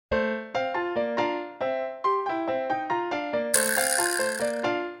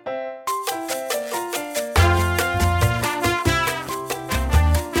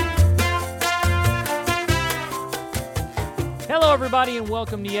everybody, and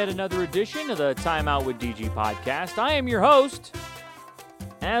welcome to yet another edition of the Time Out with DG podcast. I am your host,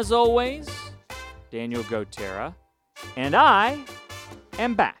 as always, Daniel Gotera, and I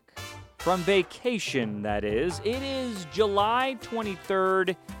am back from vacation, that is. It is July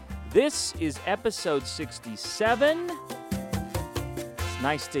 23rd. This is episode 67. It's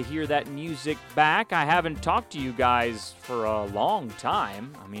nice to hear that music back. I haven't talked to you guys for a long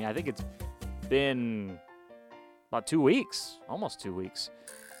time. I think it's been about 2 weeks, almost 2 weeks,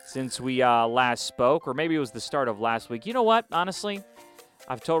 since we last spoke, or maybe it was the start of last week. You know what? Honestly,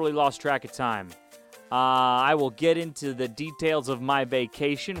 I've totally lost track of time. I will get into the details of my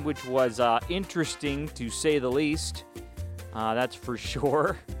vacation, which was interesting to say the least. That's for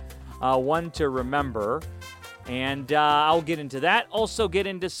sure. One to remember. And I'll get into that. Also get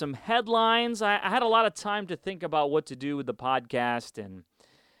into some headlines. I had a lot of time to think about what to do with the podcast and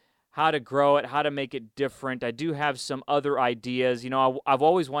how to grow it, how to make it different. I do have some other ideas. You know, I've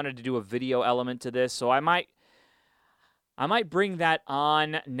always wanted to do a video element to this, so I might bring that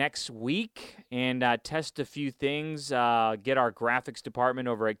on next week and test a few things, get our graphics department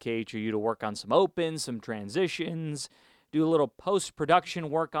over at KHOU to work on some opens, some transitions, do a little post-production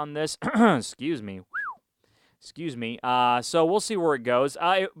work on this. Excuse me. So we'll see where it goes.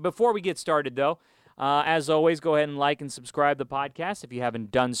 Before we get started, though, as always, go ahead and like and subscribe the podcast if you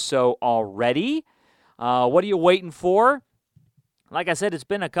haven't done so already. What are you waiting for? Like I said, it's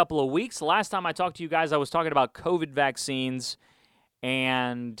been a couple of weeks. The last time I talked to you guys, I was talking about COVID vaccines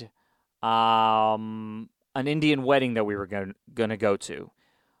and an Indian wedding that we were going to go to.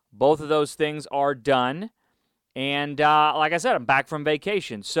 Both of those things are done. And like I said, I'm back from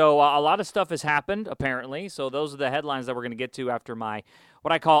vacation. So a lot of stuff has happened, apparently. So those are the headlines that we're going to get to after my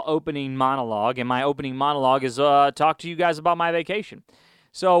what I call opening monologue. And my opening monologue is talk to you guys about my vacation.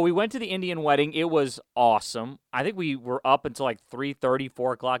 So we went to the Indian wedding. It was awesome. I think we were up until like 3:30,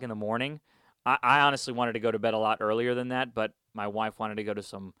 4 o'clock in the morning. I honestly wanted to go to bed a lot earlier than that, but my wife wanted to go to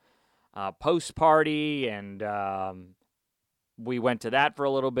some post-party, and we went to that for a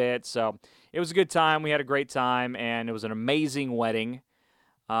little bit. So it was a good time. We had a great time, and it was an amazing wedding.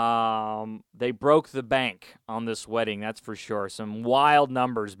 They broke the bank on this wedding, that's for sure. Some wild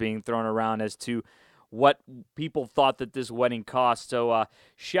numbers being thrown around as to what people thought that this wedding cost. So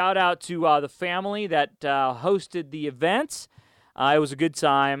shout out to the family that hosted the event. It was a good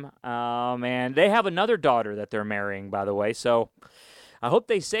time, and they have another daughter that they're marrying, by the way. So I hope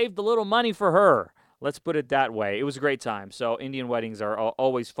they saved a little money for her. Let's put it that way. It was a great time. So Indian weddings are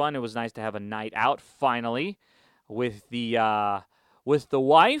always fun. It was nice to have a night out finally with the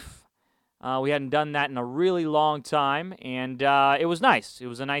wife. We hadn't done that in a really long time, and it was nice. It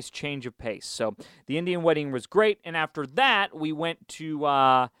was a nice change of pace. So the Indian wedding was great, and after that, we went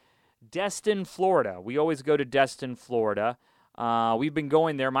to Destin, Florida. We always go to Destin, Florida. We've been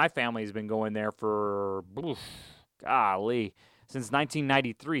going there. My family's been going there for, since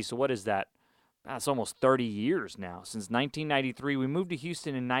 1993. So what is that? That's almost 30 years now. Since 1993. We moved to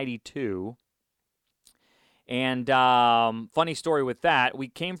Houston in 92. And funny story with that, we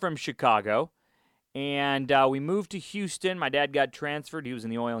came from Chicago, and we moved to Houston. My dad got transferred. He was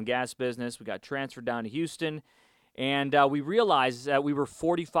in the oil and gas business. We got transferred down to Houston, and we realized that we were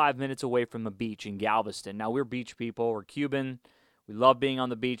 45 minutes away from the beach in Galveston. Now, we're beach people. We're Cuban. We love being on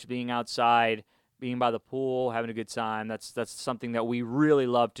the beach, being outside, being by the pool, having a good time. That's something that we really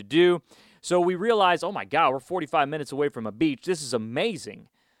love to do. So we realized, oh, my God, we're 45 minutes away from a beach. This is amazing.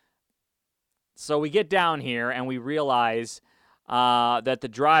 So we get down here, and we realize that the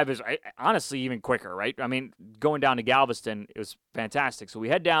drive is honestly even quicker, right? I mean, going down to Galveston, it was fantastic. So we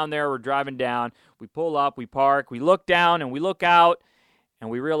head down there. We're driving down. We pull up. We park. We look down, and we look out, and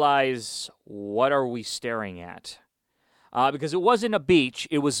we realize, what are we staring at? Because it wasn't a beach.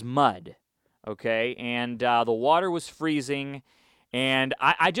 It was mud, okay? And the water was freezing, and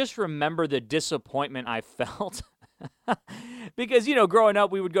I just remember the disappointment I felt. Because, you know, growing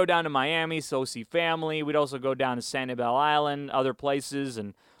up, we would go down to Miami, so see family. We'd also go down to Sanibel Island, other places,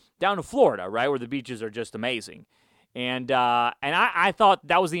 and down to Florida, right, where the beaches are just amazing. And I thought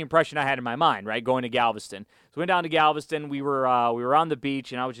that was the impression I had in my mind, right, going to Galveston. So we went down to Galveston. We were on the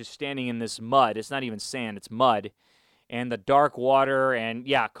beach, and I was just standing in this mud. It's not even sand. It's mud. And the dark water. And,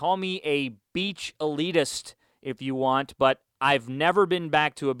 yeah, call me a beach elitist if you want, but I've never been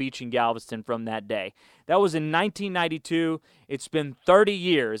back to a beach in Galveston from that day. That was in 1992. It's been 30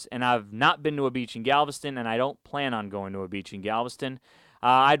 years, and I've not been to a beach in Galveston, and I don't plan on going to a beach in Galveston.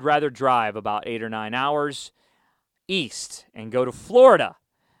 I'd rather drive about 8 or 9 hours east and go to Florida.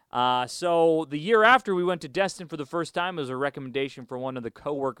 So the year after we went to Destin for the first time, it was a recommendation for one of the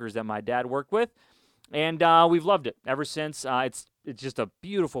coworkers that my dad worked with. And we've loved it ever since. It's just a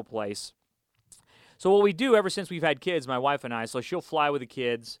beautiful place. So what we do ever since we've had kids, my wife and I, so she'll fly with the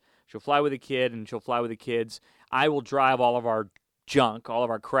kids. She'll fly with a kid, and she'll fly with the kids. I will drive all of our junk, all of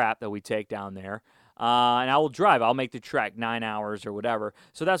our crap that we take down there. And I will drive. I'll make the trek 9 hours or whatever.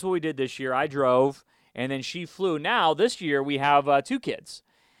 So that's what we did this year. I drove, and then she flew. Now, this year, we have 2 kids.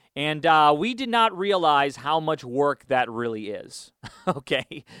 And we did not realize how much work that really is.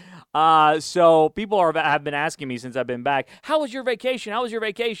 Okay? So people have been asking me since I've been back, how was your vacation? How was your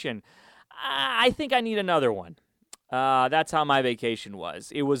vacation? I think I need another one. That's how my vacation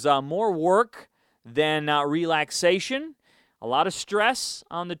was. It was more work than relaxation. A lot of stress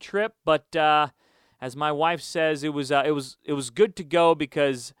on the trip, but as my wife says, it was good to go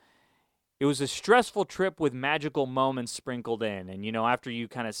because it was a stressful trip with magical moments sprinkled in. And after you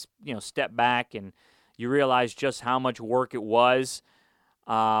kind of step back and you realize just how much work it was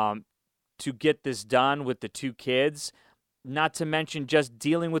to get this done with the 2 kids. Not to mention just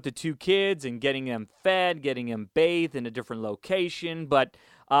dealing with the 2 kids and getting them fed, getting them bathed in a different location. But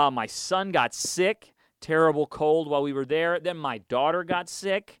my son got sick, terrible cold while we were there. Then my daughter got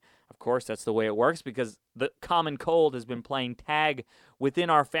sick. Of course, that's the way it works because the common cold has been playing tag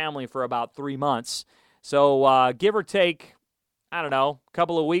within our family for about 3 months. So give or take, I don't know, a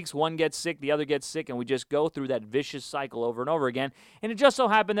couple of weeks, one gets sick, the other gets sick, and we just go through that vicious cycle over and over again. And it just so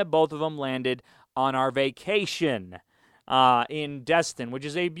happened that both of them landed on our vacation in Destin, which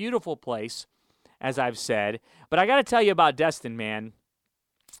is a beautiful place, as I've said. But I got to tell you about Destin, man.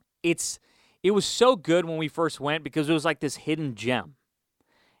 It was so good when we first went because it was like this hidden gem.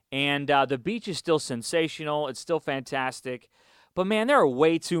 And the beach is still sensational. It's still fantastic. But, man, there are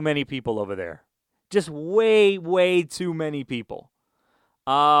way too many people over there. Just way, way too many people.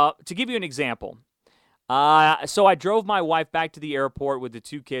 To give you an example, so I drove my wife back to the airport with the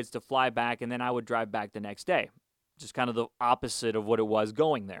 2 kids to fly back, and then I would drive back the next day. Just kind of the opposite of what it was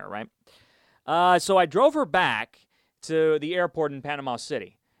going there, right? So I drove her back to the airport in Panama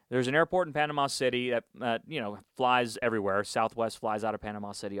City. There's an airport in Panama City that, flies everywhere. Southwest flies out of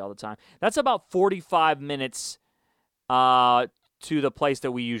Panama City all the time. That's about 45 minutes to the place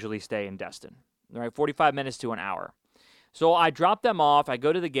that we usually stay in Destin, right? 45 minutes to an hour. So I drop them off. I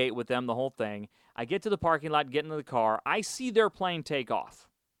go to the gate with them, the whole thing. I get to the parking lot, get into the car. I see their plane take off,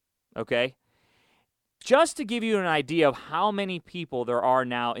 okay? Just to give you an idea of how many people there are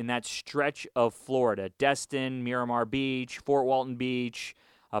now in that stretch of Florida, Destin, Miramar Beach, Fort Walton Beach,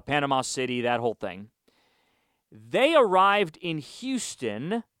 Panama City, that whole thing. They arrived in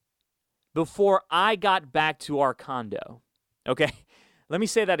Houston before I got back to our condo. Okay, let me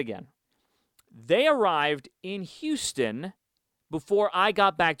say that again. They arrived in Houston before I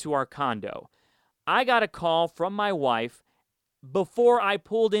got back to our condo. I got a call from my wife before I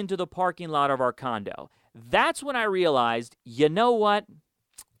pulled into the parking lot of our condo. That's when I realized, you know what?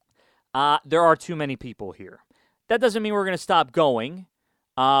 There are too many people here. That doesn't mean we're going to stop going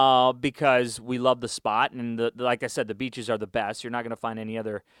because we love the spot. And like I said, the beaches are the best. You're not going to find any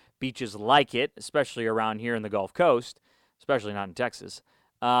other beaches like it, especially around here in the Gulf Coast, especially not in Texas.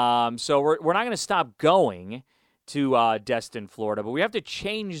 So we're not going to stop going to Destin, Florida, but we have to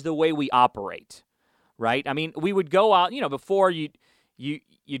change the way we operate. Right? I mean, we would go out, before you'd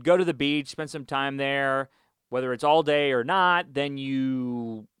go to the beach, spend some time there, whether it's all day or not, then if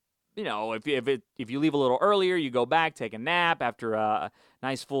you leave a little earlier, you go back, take a nap after a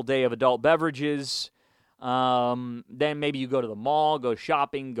nice full day of adult beverages. Then maybe you go to the mall, go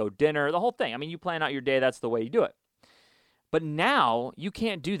shopping, go dinner, the whole thing. I mean, you plan out your day, that's the way you do it. But now you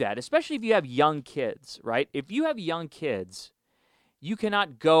can't do that, especially if you have young kids, right? If you have young kids, you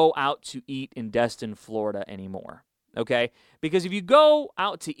cannot go out to eat in Destin, Florida anymore, okay? Because if you go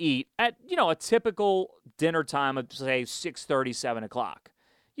out to eat at, a typical dinner time of, say, 6:30, 7 o'clock,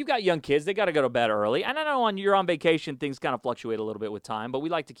 you've got young kids. They got to go to bed early. And I know when you're on vacation, things kind of fluctuate a little bit with time, but we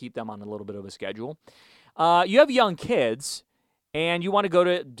like to keep them on a little bit of a schedule. You have young kids, and you want to go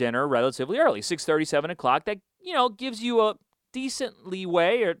to dinner relatively early, 6:30, 7 o'clock. That, gives you a decent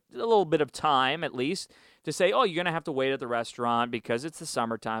leeway or a little bit of time at least to say, oh, you're going to have to wait at the restaurant because it's the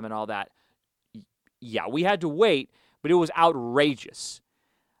summertime and all that. Yeah, we had to wait, but it was outrageous.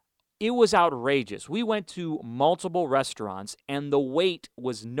 It was outrageous. We went to multiple restaurants, and the wait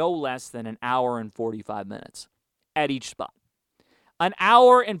was no less than an hour and 45 minutes at each spot. An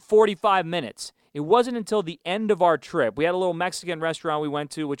hour and 45 minutes. It wasn't until the end of our trip. We had a little Mexican restaurant we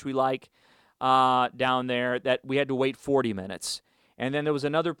went to, which we like down there, that we had to wait 40 minutes. And then there was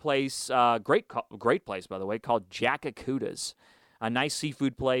another place, great place, by the way, called Jack Acuda's, a nice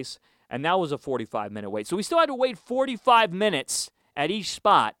seafood place, and that was a 45-minute wait. So we still had to wait 45 minutes at each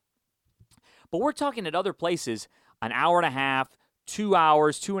spot. But we're talking at other places an hour and a half, 2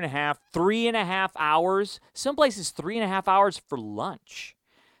 hours, 2.5, 3.5 hours. Some places 3.5 hours for lunch.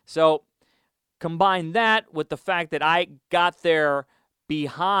 So combine that with the fact that I got there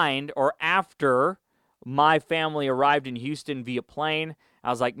behind or after my family arrived in Houston via plane. I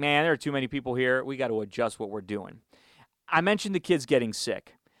was like, man, there are too many people here. We got to adjust what we're doing. I mentioned the kids getting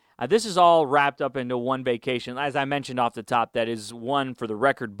sick. This is all wrapped up into one vacation. As I mentioned off the top, that is one for the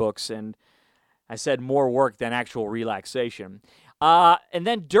record books, and I said more work than actual relaxation. And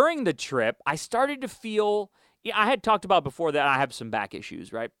then during the trip, I started to feel, I had talked about before that I have some back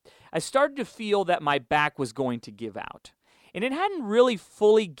issues, right? I started to feel that my back was going to give out. And it hadn't really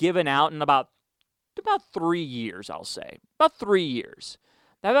fully given out in about 3 years, I'll say. About 3 years.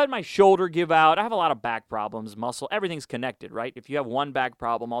 I've had my shoulder give out. I have a lot of back problems, muscle. Everything's connected, right? If you have one back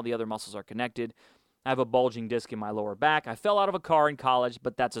problem, all the other muscles are connected. I have a bulging disc in my lower back. I fell out of a car in college,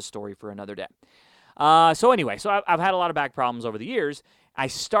 but that's a story for another day. So I've had a lot of back problems over the years. I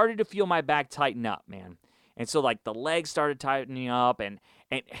started to feel my back tighten up, man. And so, like, the legs started tightening up. And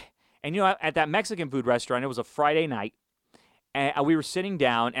you know, at that Mexican food restaurant, it was a Friday night. And we were sitting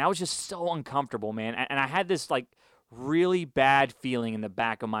down, and I was just so uncomfortable, man. And I had this, like, really bad feeling in the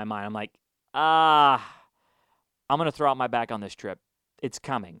back of my mind. I'm like, I'm going to throw out my back on this trip. It's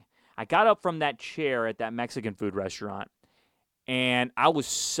coming. I got up from that chair at that Mexican food restaurant, and I was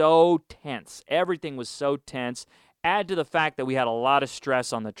so tense. Everything was so tense. Add to the fact that we had a lot of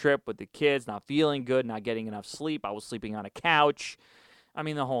stress on the trip with the kids, not feeling good, not getting enough sleep. I was sleeping on a couch. I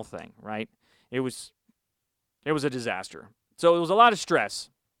mean, the whole thing, right? It was a disaster. So it was a lot of stress.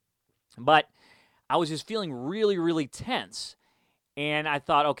 But I was just feeling really, really tense. And I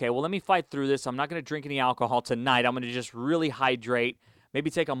thought, okay, well, let me fight through this. I'm not going to drink any alcohol tonight. I'm going to just really hydrate,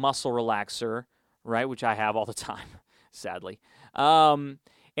 maybe take a muscle relaxer, right, which I have all the time, sadly. And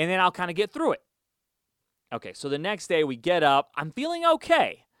then I'll kind of get through it. Okay, so the next day we get up. I'm feeling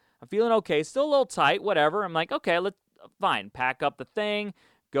okay. Still a little tight, whatever. I'm like, okay, fine. Pack up the thing,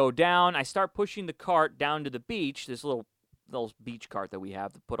 go down. I start pushing the cart down to the beach, this little beach cart that we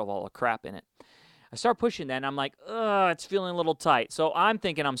have to put all the crap in it. I start pushing that, and I'm like, it's feeling a little tight. So I'm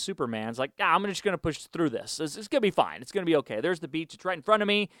thinking I'm Superman. It's like, I'm just going to push through this. It's going to be fine. It's going to be okay. There's the beach. It's right in front of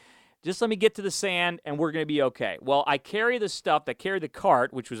me. Just let me get to the sand, and we're going to be okay. Well, I carry the stuff that carried the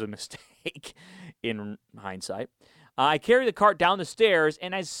cart, which was a mistake in hindsight. I carry the cart down the stairs,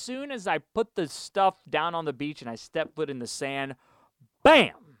 and as soon as I put the stuff down on the beach and I step foot in the sand,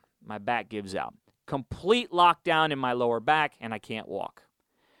 bam, my back gives out. Complete lockdown in my lower back, and I can't walk.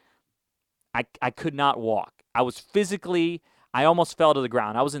 I could not walk. I almost fell to the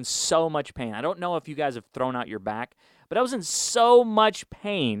ground. I was in so much pain. I don't know if you guys have thrown out your back, but I was in so much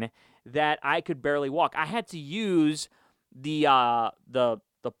pain that I could barely walk. I had to use the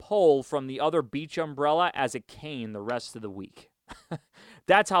pole from the other beach umbrella as a cane the rest of the week.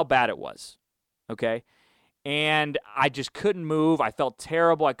 That's how bad it was, okay? And I just couldn't move. I felt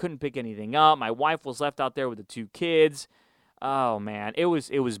terrible. I couldn't pick anything up. My wife was left out there with the 2 kids. Oh, man, it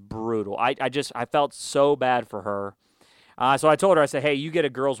was brutal. I felt so bad for her. So I told her, I said, hey, you get a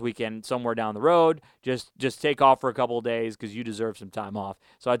girls' weekend somewhere down the road. Just take off for a couple of days because you deserve some time off.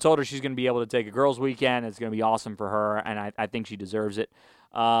 So I told her she's going to be able to take a girls' weekend. It's going to be awesome for her, and I think she deserves it.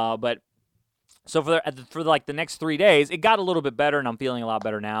 But so for like the next 3 days, it got a little bit better, and I'm feeling a lot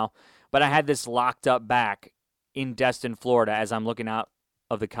better now. But I had this locked up back in Destin, Florida, as I'm looking out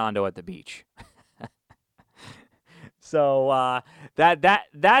of the condo at the beach. So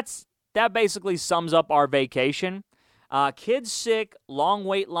that basically sums up our vacation. Kids sick, long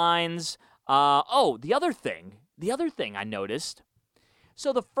wait lines. The other thing I noticed.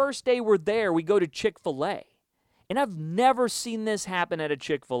 So the first day we're there, we go to Chick-fil-A. And I've never seen this happen at a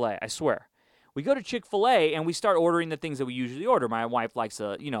Chick-fil-A, I swear. We go to Chick-fil-A and we start ordering the things that we usually order. My wife likes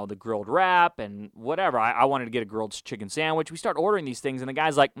the grilled wrap and whatever. I wanted to get a grilled chicken sandwich. We start ordering these things and the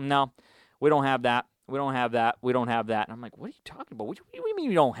guy's like, no, we don't have that. We don't have that. We don't have that. And I'm like, what are you talking about? What do you mean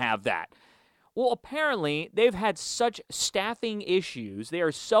you don't have that? Well, apparently, they've had such staffing issues. They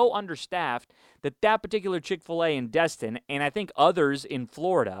are so understaffed that particular Chick-fil-A in Destin, and I think others in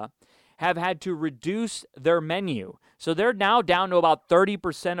Florida, have had to reduce their menu. So they're now down to about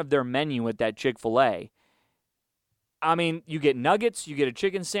 30% of their menu at that Chick-fil-A. I mean, you get nuggets, you get a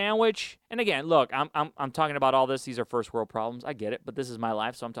chicken sandwich. And again, look, I'm talking about all this. These are first world problems. I get it, but this is my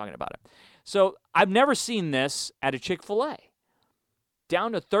life, so I'm talking about it. So I've never seen this at a Chick-fil-A.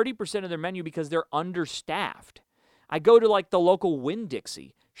 Down to 30% of their menu because they're understaffed. I go to like the local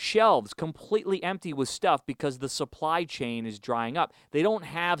Winn-Dixie. Shelves completely empty with stuff because the supply chain is drying up. They don't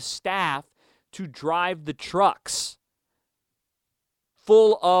have staff to drive the trucks.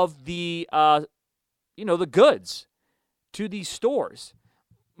 full of the the goods to these stores.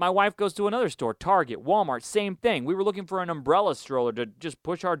 My wife goes to another store, Target, Walmart, same thing. We were looking for an umbrella stroller to just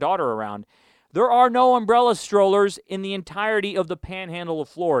push our daughter around. There are no umbrella strollers in the entirety of the panhandle of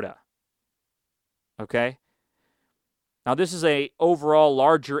Florida. Okay? Now, this is a overall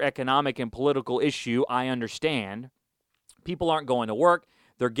larger economic and political issue, I understand. People aren't going to work.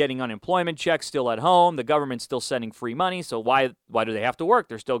 They're getting unemployment checks still at home. The government's still sending free money, so why do they have to work?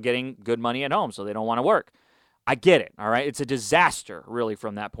 They're still getting good money at home, so they don't want to work. I get it, all right? It's a disaster, really,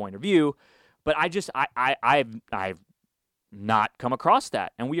 from that point of view. But I've not come across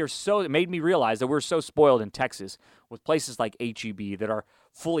that. And it made me realize that we're so spoiled in Texas with places like H-E-B that are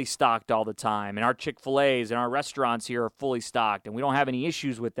fully stocked all the time. And our Chick-fil-A's and our restaurants here are fully stocked, and we don't have any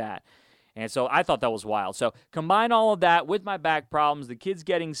issues with that. And so I thought that was wild. So combine all of that with my back problems, the kids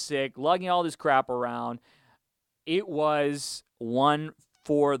getting sick, lugging all this crap around. It was one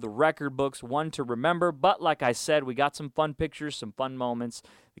for the record books, one to remember. But like I said, we got some fun pictures, some fun moments.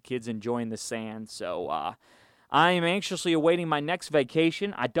 The kids enjoying the sand. So I am anxiously awaiting my next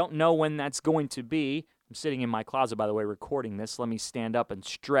vacation. I don't know when that's going to be. I'm sitting in my closet, by the way, recording this. Let me stand up and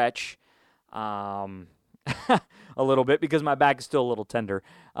stretch a little bit because my back is still a little tender.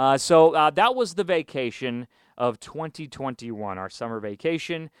 So that was the vacation of 2021, our summer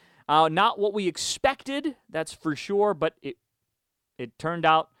vacation. Not what we expected, that's for sure, but it turned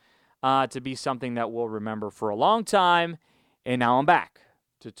out to be something that we'll remember for a long time. And now I'm back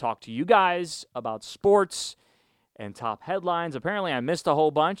to talk to you guys about sports and top headlines. Apparently, I missed a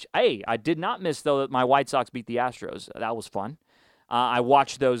whole bunch. Hey, I did not miss, though, that my White Sox beat the Astros. That was fun. I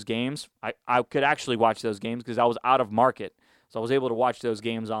watched those games. I could actually watch those games because I was out of market. So I was able to watch those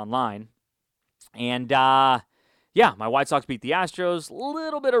games online. And, my White Sox beat the Astros. A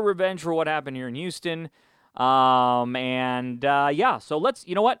little bit of revenge for what happened here in Houston. So let's,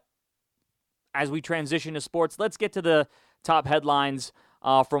 you know what? As we transition to sports, let's get to the top headlines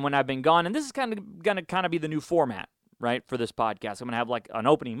from when I've been gone. And this is going to be the new format, right, for this podcast. I'm going to have like an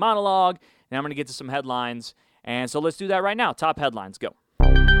opening monologue, and I'm going to get to some headlines. And so let's do that right now. Top headlines, go.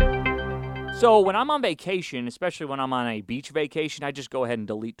 So when I'm on vacation, especially when I'm on a beach vacation, I just go ahead and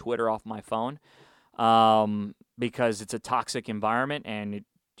delete Twitter off my phone because it's a toxic environment and it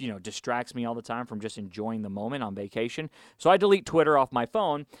distracts me all the time from just enjoying the moment on vacation. So I delete Twitter off my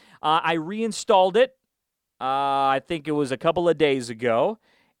phone. I reinstalled it. I think it was a couple of days ago.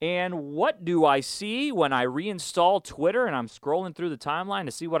 And what do I see when I reinstall Twitter and I'm scrolling through the timeline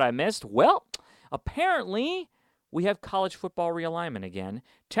to see what I missed? Well, apparently we have college football realignment again.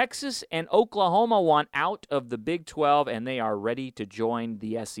 Texas and Oklahoma want out of the Big 12, and they are ready to join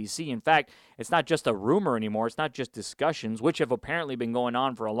the SEC. In fact, it's not just a rumor anymore. It's not just discussions, which have apparently been going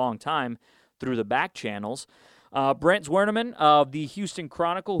on for a long time through the back channels. Brent Zwerneman of the Houston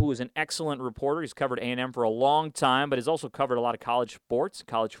Chronicle, who is an excellent reporter. He's covered A&M for a long time, but has also covered a lot of college sports,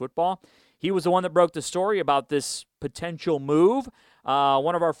 college football. He was the one that broke the story about this potential move.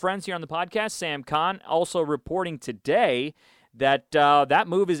 One of our friends here on the podcast, Sam Kahn, also reporting today that that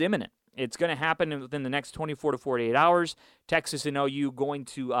move is imminent. It's going to happen within the next 24 to 48 hours. Texas and OU going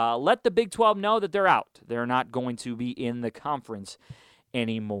to let the Big 12 know that they're out. They're not going to be in the conference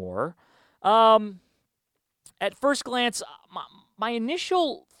anymore. At first glance, my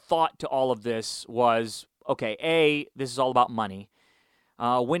initial thought to all of this was, okay, this is all about money.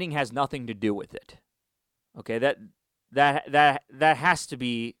 Winning has nothing to do with it. Okay, that has to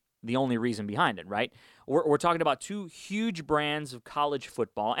be the only reason behind it, right? We're talking about two huge brands of college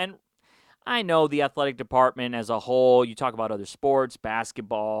football, and I know the athletic department as a whole. You talk about other sports,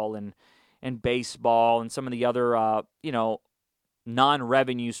 basketball and baseball, and some of the other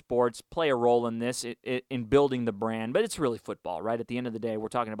non-revenue sports play a role in this in building the brand, but it's really football, right? At the end of the day, we're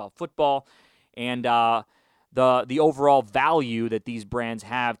talking about football and the overall value that these brands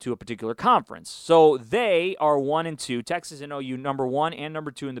have to a particular conference. So they are 1 and 2. Texas and OU number 1 and number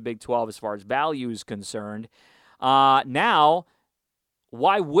 2 in the Big 12 as far as value is concerned. Now,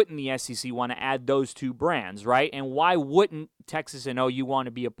 why wouldn't the SEC want to add those two brands, right? And why wouldn't Texas and OU want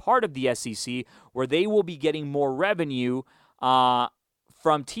to be a part of the SEC where they will be getting more revenue from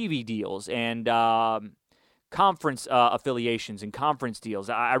TV deals and conference affiliations and conference deals?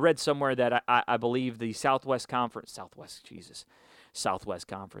 I read somewhere that I believe the Southwest Conference, that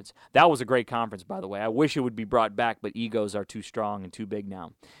was a great conference, by the way. I wish it would be brought back, but egos are too strong and too big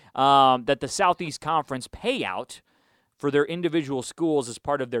now. That the Southeast Conference payout for their individual schools as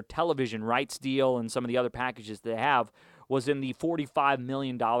part of their television rights deal and some of the other packages they have was in the $45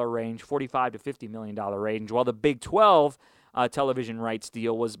 million range, $45 to $50 million range, while the Big 12 television rights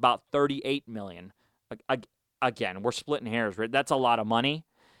deal was about $38 million. again, we're splitting hairs, right? That's a lot of money.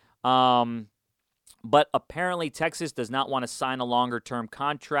 But apparently Texas does not want to sign a longer-term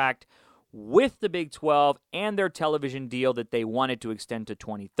contract with the Big 12 and their television deal that they wanted to extend to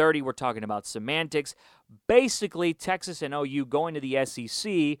 2030. We're talking about semantics. Basically, Texas and OU going to the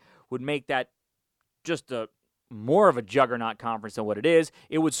SEC would make that just more of a juggernaut conference than what it is.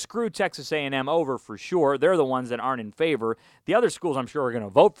 It would screw Texas A&M over for sure. They're the ones that aren't in favor. The other schools, I'm sure, are going to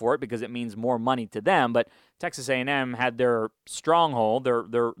vote for it because it means more money to them. But Texas A&M had their stronghold,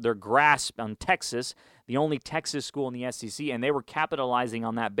 their grasp on Texas, the only Texas school in the SEC, and they were capitalizing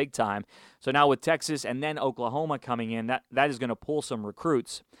on that big time. So now with Texas and then Oklahoma coming in, that is going to pull some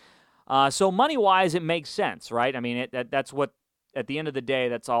recruits. So money-wise, it makes sense, right? I mean, that's what, at the end of the day,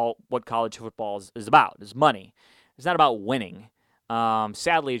 that's all what college football is about, is money. It's not about winning.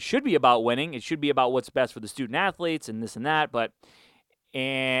 Sadly, it should be about winning. It should be about what's best for the student-athletes and this and that, but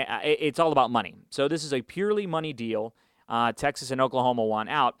it's all about money. So this is a purely money deal. Texas and Oklahoma want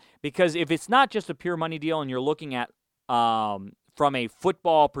out because if it's not just a pure money deal and you're looking at from a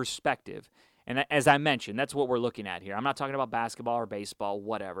football perspective, and as I mentioned, that's what we're looking at here. I'm not talking about basketball or baseball,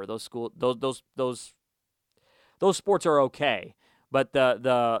 whatever. Those sports are okay, but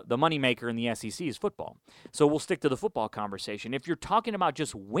the moneymaker in the SEC is football. So we'll stick to the football conversation. If you're talking about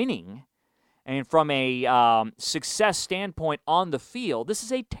just winning and from a success standpoint on the field, this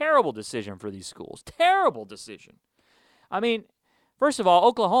is a terrible decision for these schools. Terrible decision. I mean, first of all,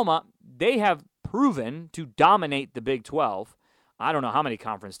 Oklahoma, they have proven to dominate the Big 12. I don't know how many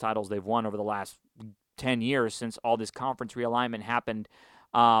conference titles they've won over the last 10 years since all this conference realignment happened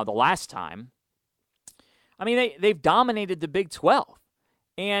the last time. I mean, they've dominated the Big 12.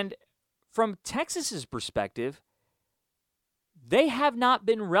 And from Texas's perspective, they have not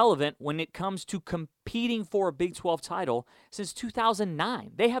been relevant when it comes to competing for a Big 12 title since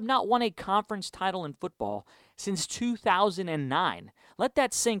 2009. They have not won a conference title in football since 2009. Let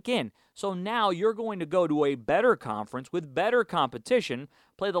that sink in. So now you're going to go to a better conference with better competition,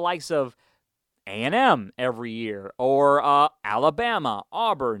 play the likes of A&M every year, or Alabama,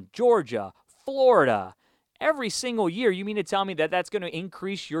 Auburn, Georgia, Florida. Every single year, you mean to tell me that that's going to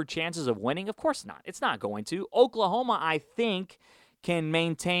increase your chances of winning? Of course not. It's not going to. Oklahoma, I think, can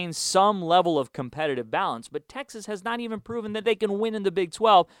maintain some level of competitive balance, but Texas has not even proven that they can win in the Big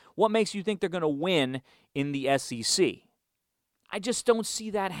 12. What makes you think they're going to win in the SEC? I just don't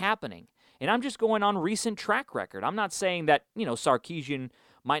see that happening. And I'm just going on recent track record. I'm not saying that, Sarkisian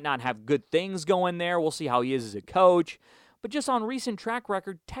might not have good things going there. We'll see how he is as a coach. But just on recent track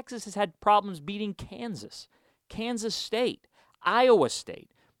record, Texas has had problems beating Kansas, Kansas State, Iowa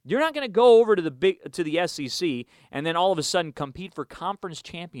State. You're not going to go over to the SEC and then all of a sudden compete for conference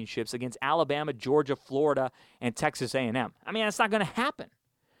championships against Alabama, Georgia, Florida, and Texas A&M. I mean, that's not going to happen.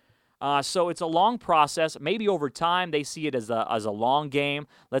 So it's a long process. Maybe over time they see it as a long game.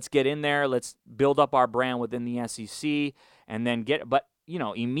 Let's get in there. Let's build up our brand within the SEC and then but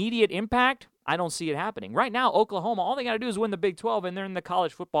immediate impact, I don't see it happening. Right now, Oklahoma, all they got to do is win the Big 12, and they're in the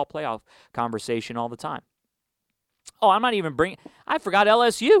college football playoff conversation all the time. Oh, I forgot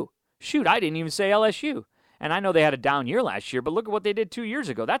LSU. Shoot, I didn't even say LSU. And I know they had a down year last year, but look at what they did 2 years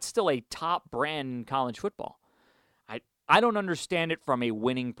ago. That's still a top brand in college football. I don't understand it from a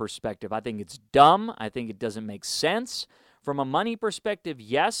winning perspective. I think it's dumb. I think it doesn't make sense. From a money perspective,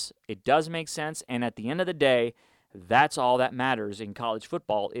 yes, it does make sense. And at the end of the day, that's all that matters in college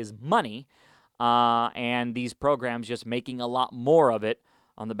football is money. And these programs just making a lot more of it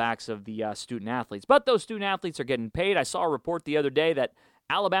on the backs of the student-athletes. But those student-athletes are getting paid. I saw a report the other day that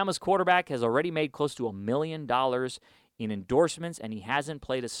Alabama's quarterback has already made close to $1 million in endorsements, and he hasn't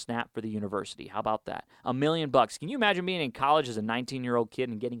played a snap for the university. How about that? $1 million. Can you imagine being in college as a 19-year-old kid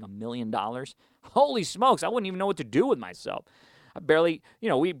and getting $1 million? Holy smokes, I wouldn't even know what to do with myself.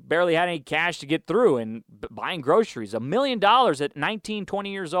 We barely had any cash to get through and buying groceries. $1 million at 19,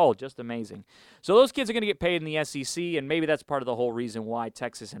 20 years old. Just amazing. So those kids are going to get paid in the SEC, and maybe that's part of the whole reason why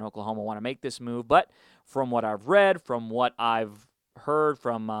Texas and Oklahoma want to make this move. But from what I've read, from what I've heard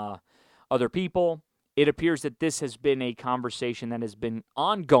from other people, it appears that this has been a conversation that has been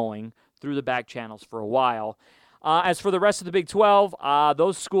ongoing through the back channels for a while. As for the rest of the Big 12,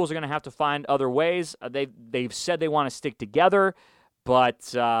 those schools are going to have to find other ways. They've said they want to stick together,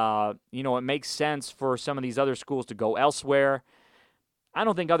 but it makes sense for some of these other schools to go elsewhere. I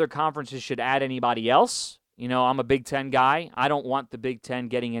don't think other conferences should add anybody else. I'm a Big Ten guy. I don't want the Big Ten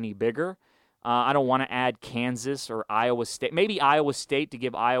getting any bigger. I don't want to add Kansas or Iowa State. Maybe Iowa State to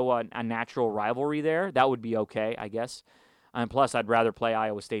give Iowa a natural rivalry there. That would be okay, I guess. And plus, I'd rather play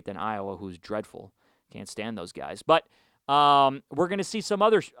Iowa State than Iowa, who's dreadful. Can't stand those guys. But we're going to see some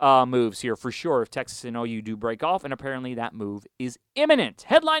other moves here for sure if Texas and OU do break off, and apparently that move is imminent.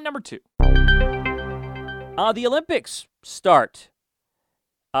 Headline number 2. The Olympics start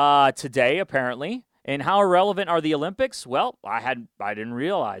today, apparently. And how irrelevant are the Olympics? Well, I didn't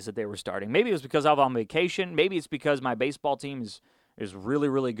realize that they were starting. Maybe it was because I was on vacation. Maybe it's because my baseball team is really,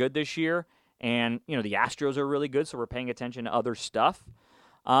 really good this year. And, the Astros are really good, so we're paying attention to other stuff.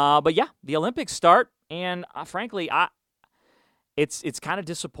 But, yeah, the Olympics start. And, frankly, it's kind of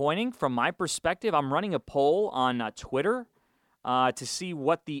disappointing from my perspective. I'm running a poll on Twitter to see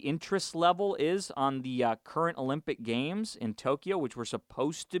what the interest level is on the current Olympic Games in Tokyo, which were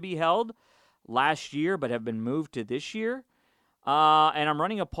supposed to be held last year but have been moved to this year. And I'm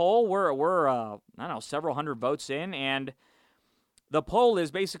running a poll. We're several hundred votes in, and the poll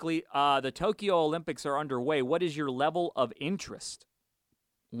is basically the Tokyo Olympics are underway. What is your level of interest?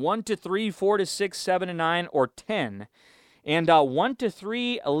 1 to 3, 4 to 6, 7 to 9, or 10. And 1 to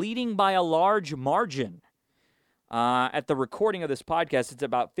 3 leading by a large margin. At the recording of this podcast, it's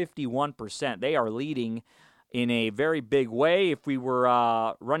about 51%. They are leading in a very big way. If we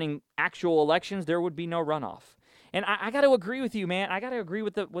were running actual elections, there would be no runoff. And I got to agree with you, man. I got to agree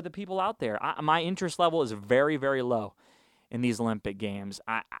with the people out there. My interest level is very, very low in these Olympic Games.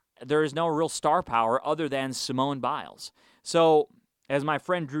 There is no real star power other than Simone Biles. So, as my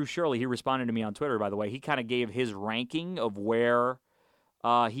friend Drew Shirley, he responded to me on Twitter, by the way, he kind of gave his ranking of where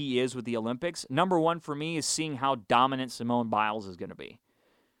he is with the Olympics. Number 1 for me is seeing how dominant Simone Biles is going to be.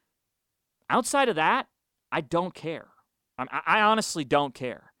 Outside of that, I don't care. I honestly don't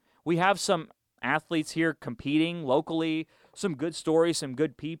care. We have some athletes here competing locally, some good stories, some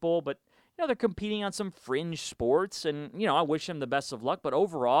good people, but they're competing on some fringe sports, and I wish them the best of luck. But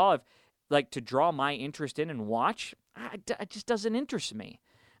overall, to draw my interest in and watch, it just doesn't interest me.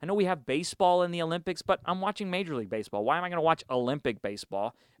 I know we have baseball in the Olympics, but I'm watching Major League Baseball. Why am I going to watch Olympic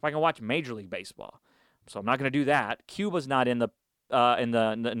baseball if I can watch Major League Baseball? So I'm not going to do that. Cuba's not in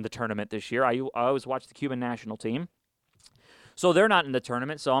the tournament this year. I always watch the Cuban national team. So they're not in the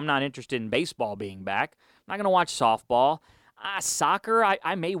tournament, so I'm not interested in baseball being back. I'm not going to watch softball. Soccer,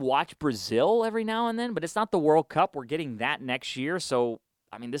 I may watch Brazil every now and then, but it's not the World Cup. We're getting that next year, so,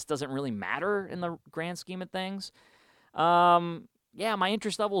 this doesn't really matter in the grand scheme of things. My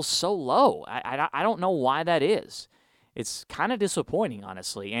interest level is so low. I don't know why that is. It's kind of disappointing,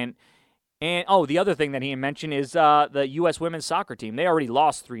 honestly. And the other thing that he mentioned is the U.S. women's soccer team. They already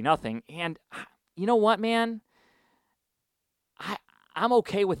lost 3-0. And you know what, man? I'm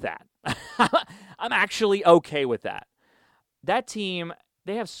okay with that. I'm actually okay with that. That team,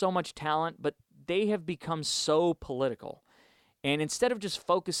 they have so much talent, but they have become so political. And instead of just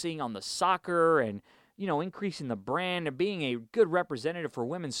focusing on the soccer and, increasing the brand and being a good representative for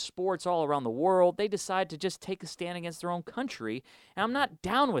women's sports all around the world, they decide to just take a stand against their own country. And I'm not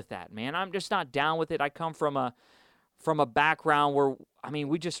down with that, man. I'm just not down with it. I come from a background where,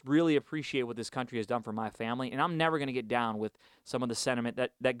 we just really appreciate what this country has done for my family, and I'm never going to get down with some of the sentiment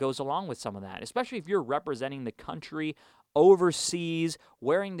that goes along with some of that, especially if you're representing the country overseas,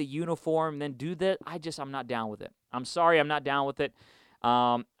 wearing the uniform, then do that. I'm not down with it. I'm sorry, I'm not down with it.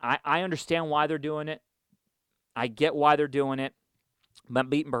 I understand why they're doing it. I get why they're doing it. But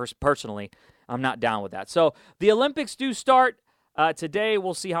personally, I'm not down with that. So the Olympics do start today.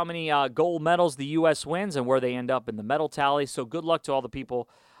 We'll see how many gold medals the U.S. wins and where they end up in the medal tally. So good luck to all the people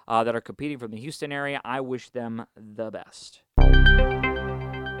that are competing from the Houston area. I wish them the best.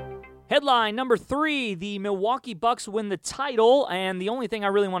 Headline number 3, the Milwaukee Bucks win the title. And the only thing I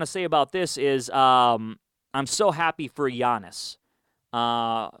really want to say about this is I'm so happy for Giannis.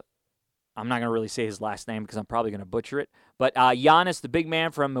 I'm not going to really say his last name because I'm probably going to butcher it. But Giannis, the big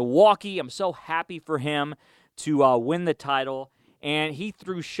man from Milwaukee, I'm so happy for him to win the title. And he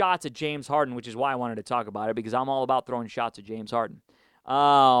threw shots at James Harden, which is why I wanted to talk about it, because I'm all about throwing shots at James Harden.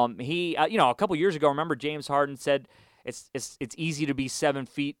 A couple years ago, remember James Harden said it's easy to be 7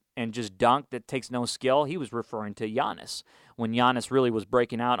 feet and just dunk. That takes no skill. He was referring to Giannis when Giannis really was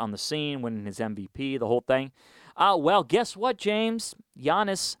breaking out on the scene, winning his MVP, the whole thing. Well, guess what, James?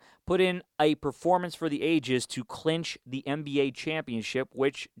 Giannis put in a performance for the ages to clinch the NBA championship,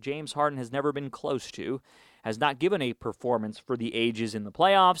 which James Harden has never been close to, has not given a performance for the ages in the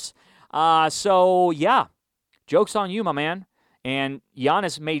playoffs. Joke's on you, my man. And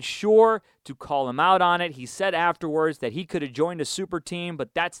Giannis made sure to call him out on it. He said afterwards that he could have joined a super team,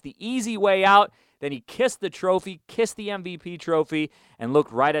 but that's the easy way out. Then he kissed the trophy, kissed the MVP trophy, and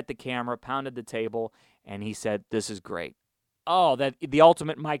looked right at the camera, pounded the table, and he said, "This is great." Oh, that the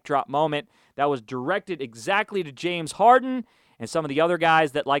ultimate mic drop moment that was directed exactly to James Harden and some of the other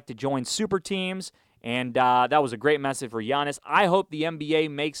guys that like to join super teams. And that was a great message for Giannis. I hope the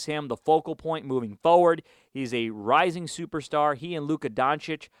NBA makes him the focal point moving forward. He's a rising superstar. He and Luka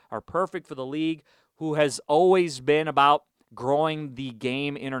Doncic are perfect for the league, who has always been about growing the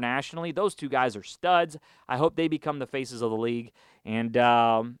game internationally. Those two guys are studs. I hope they become the faces of the league. And,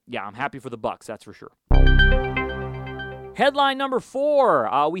 I'm happy for the Bucks, that's for sure. Headline number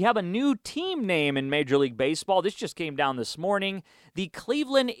 4, we have a new team name in Major League Baseball. This just came down this morning. The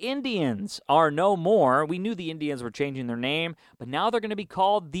Cleveland Indians are no more. We knew the Indians were changing their name, but now they're going to be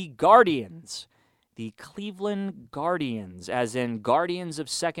called the Guardians. The Cleveland Guardians, as in Guardians of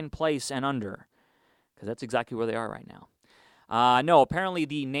second place and under, because that's exactly where they are right now. No, apparently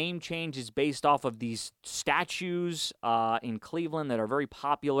the name change is based off of these statues in Cleveland that are very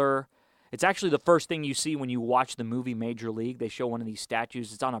popular. It's actually the first thing you see when you watch the movie Major League. They show one of these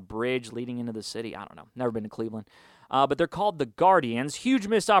statues. It's on a bridge leading into the city. I don't know. Never been to Cleveland. But they're called the Guardians. Huge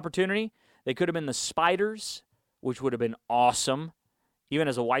missed opportunity. They could have been the Spiders, which would have been awesome. Even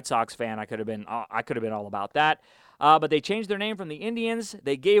as a White Sox fan, I could have been all about that. But they changed their name from the Indians.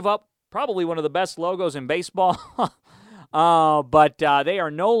 They gave up probably one of the best logos in baseball. But they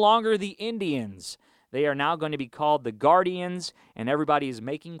are no longer the Indians. They are now going to be called the Guardians, and everybody is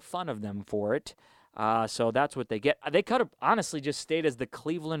making fun of them for it. So that's what they get. They could have honestly just stayed as the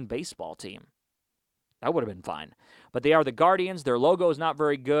Cleveland baseball team. That would have been fine. But they are the Guardians. Their logo is not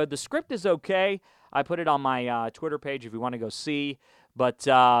very good. The script is okay. I put it on my Twitter page if you want to go see. But,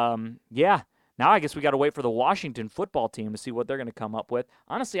 now I guess we got to wait for the Washington football team to see what they're going to come up with.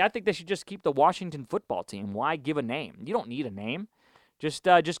 Honestly, I think they should just keep the Washington football team. Why give a name? You don't need a name. Just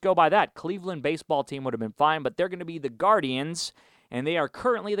go by that. Cleveland baseball team would have been fine, but they're going to be the Guardians, and they are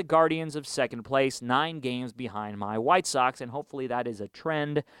currently the Guardians of second place, 9 games behind my White Sox, and hopefully that is a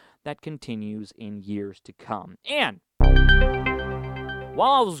trend that continues in years to come. And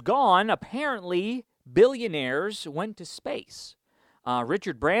while I was gone, apparently billionaires went to space.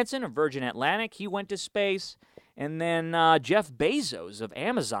 Richard Branson of Virgin Atlantic, he went to space, and then Jeff Bezos of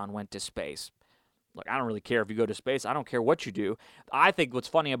Amazon went to space. Look, I don't really care if you go to space. I don't care what you do. I think what's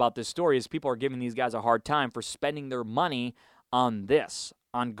funny about this story is people are giving these guys a hard time for spending their money on this,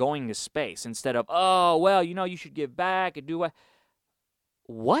 on going to space, instead of, you should give back and do what?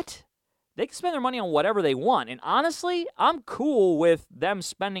 What? They can spend their money on whatever they want. And honestly, I'm cool with them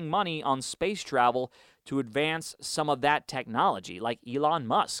spending money on space travel to advance some of that technology, like Elon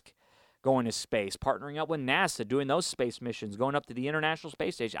Musk going to space, partnering up with NASA, doing those space missions, going up to the International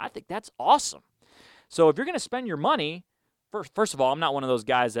Space Station. I think that's awesome. So if you're going to spend your money, first of all, I'm not one of those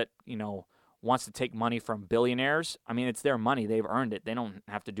guys that, wants to take money from billionaires. I mean, it's their money. They've earned it. They don't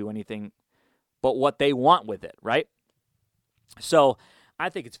have to do anything but what they want with it, right? So I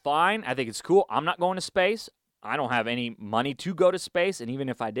think it's fine. I think it's cool. I'm not going to space. I don't have any money to go to space, and even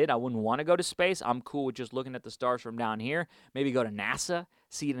if I did, I wouldn't want to go to space. I'm cool with just looking at the stars from down here. Maybe go to NASA,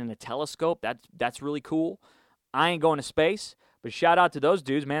 see it in a telescope. That's really cool. I ain't going to space, but shout out to those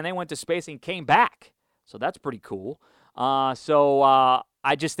dudes, man. They went to space and came back. So that's pretty cool.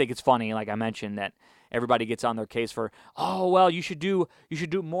 I just think it's funny, like I mentioned, that everybody gets on their case for, you should do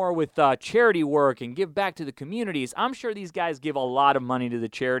more with charity work and give back to the communities. I'm sure these guys give a lot of money to the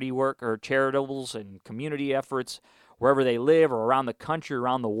charity work or charitables and community efforts wherever they live or around the country,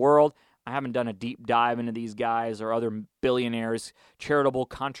 around the world. I haven't done a deep dive into these guys or other billionaires' charitable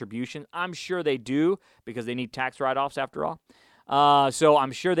contributions. I'm sure they do because they need tax write-offs after all. So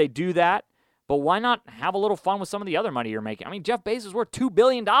I'm sure they do that. But why not have a little fun with some of the other money you're making? I mean, Jeff Bezos is worth $2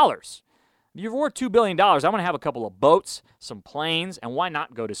 billion. You're worth $2 billion. I want to have a couple of boats, some planes, and why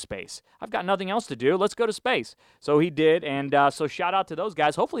not go to space? I've got nothing else to do. Let's go to space. So he did, and so shout out to those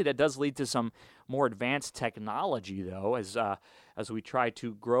guys. Hopefully that does lead to some more advanced technology, though, as we try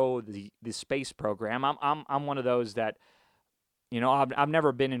to grow the space program. I'm one of those that, I've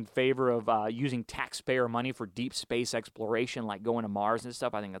never been in favor of using taxpayer money for deep space exploration, like going to Mars and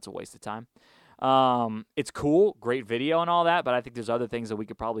stuff. I think that's a waste of time. It's cool, great video and all that, but I think there's other things that we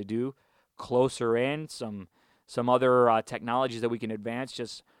could probably do closer in, some other technologies that we can advance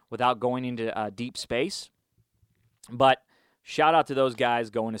just without going into deep space. But shout out to those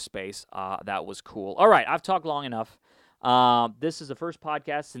guys going to space. That was cool. All right, I've talked long enough. This is the first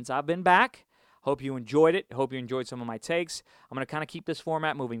podcast since I've been back. Hope you enjoyed it. Hope you enjoyed some of my takes. I'm going to kind of keep this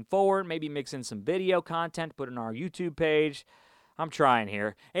format moving forward, maybe mix in some video content, put it on our YouTube page. I'm trying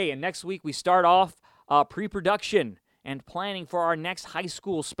here. Hey, and next week we start off pre-production and planning for our next high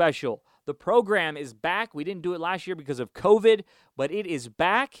school special. The program is back. We didn't do it last year because of COVID, but it is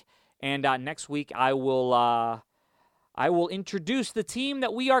back. And next week I will introduce the team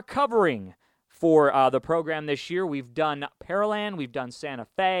that we are covering for the program this year. We've done Pearland, we've done Santa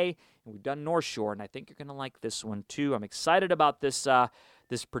Fe, and we've done North Shore, and I think you're going to like this one too. I'm excited about this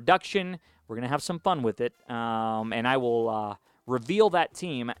this production. We're going to have some fun with it, and I will reveal that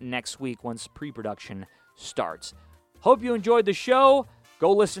team next week once pre-production starts. Hope you enjoyed the show.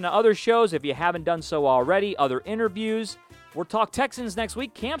 Go listen to other shows if you haven't done so already, other interviews. We'll talk Texans next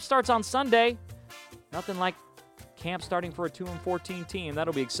week. Camp starts on Sunday. Nothing like camp starting for a 2-14 team.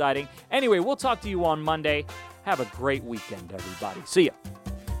 That'll be exciting. Anyway, we'll talk to you on Monday. Have a great weekend, everybody. See ya.